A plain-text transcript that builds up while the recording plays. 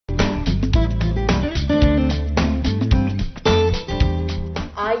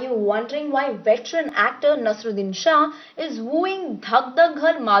wondering why veteran actor Naseeruddin Shah is wooing Dhak Dhak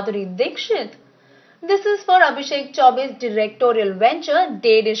Ghar Madhuri Dixit? This is for Abhishek Chaubey's directorial venture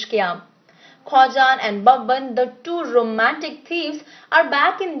Dedh Ishqiya. Khaujan and Babban, the two romantic thieves, are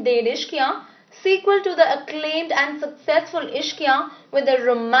back in Dedh Ishqiya, sequel to the acclaimed and successful Ishqiya with their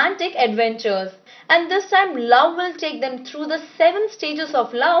romantic adventures. And this time love will take them through the 7 stages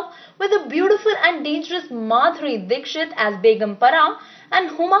of love with the beautiful and dangerous Madhuri Dixit as Begum and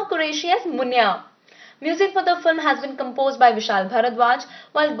Huma Qureshi as Munniya. Music for the film has been composed by Vishal Bharadwaj,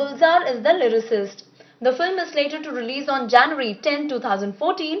 while Gulzar is the lyricist. The film is slated to release on January 10,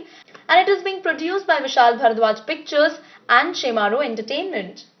 2014, and it is being produced by Vishal Bharadwaj Pictures and Shemaro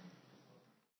Entertainment.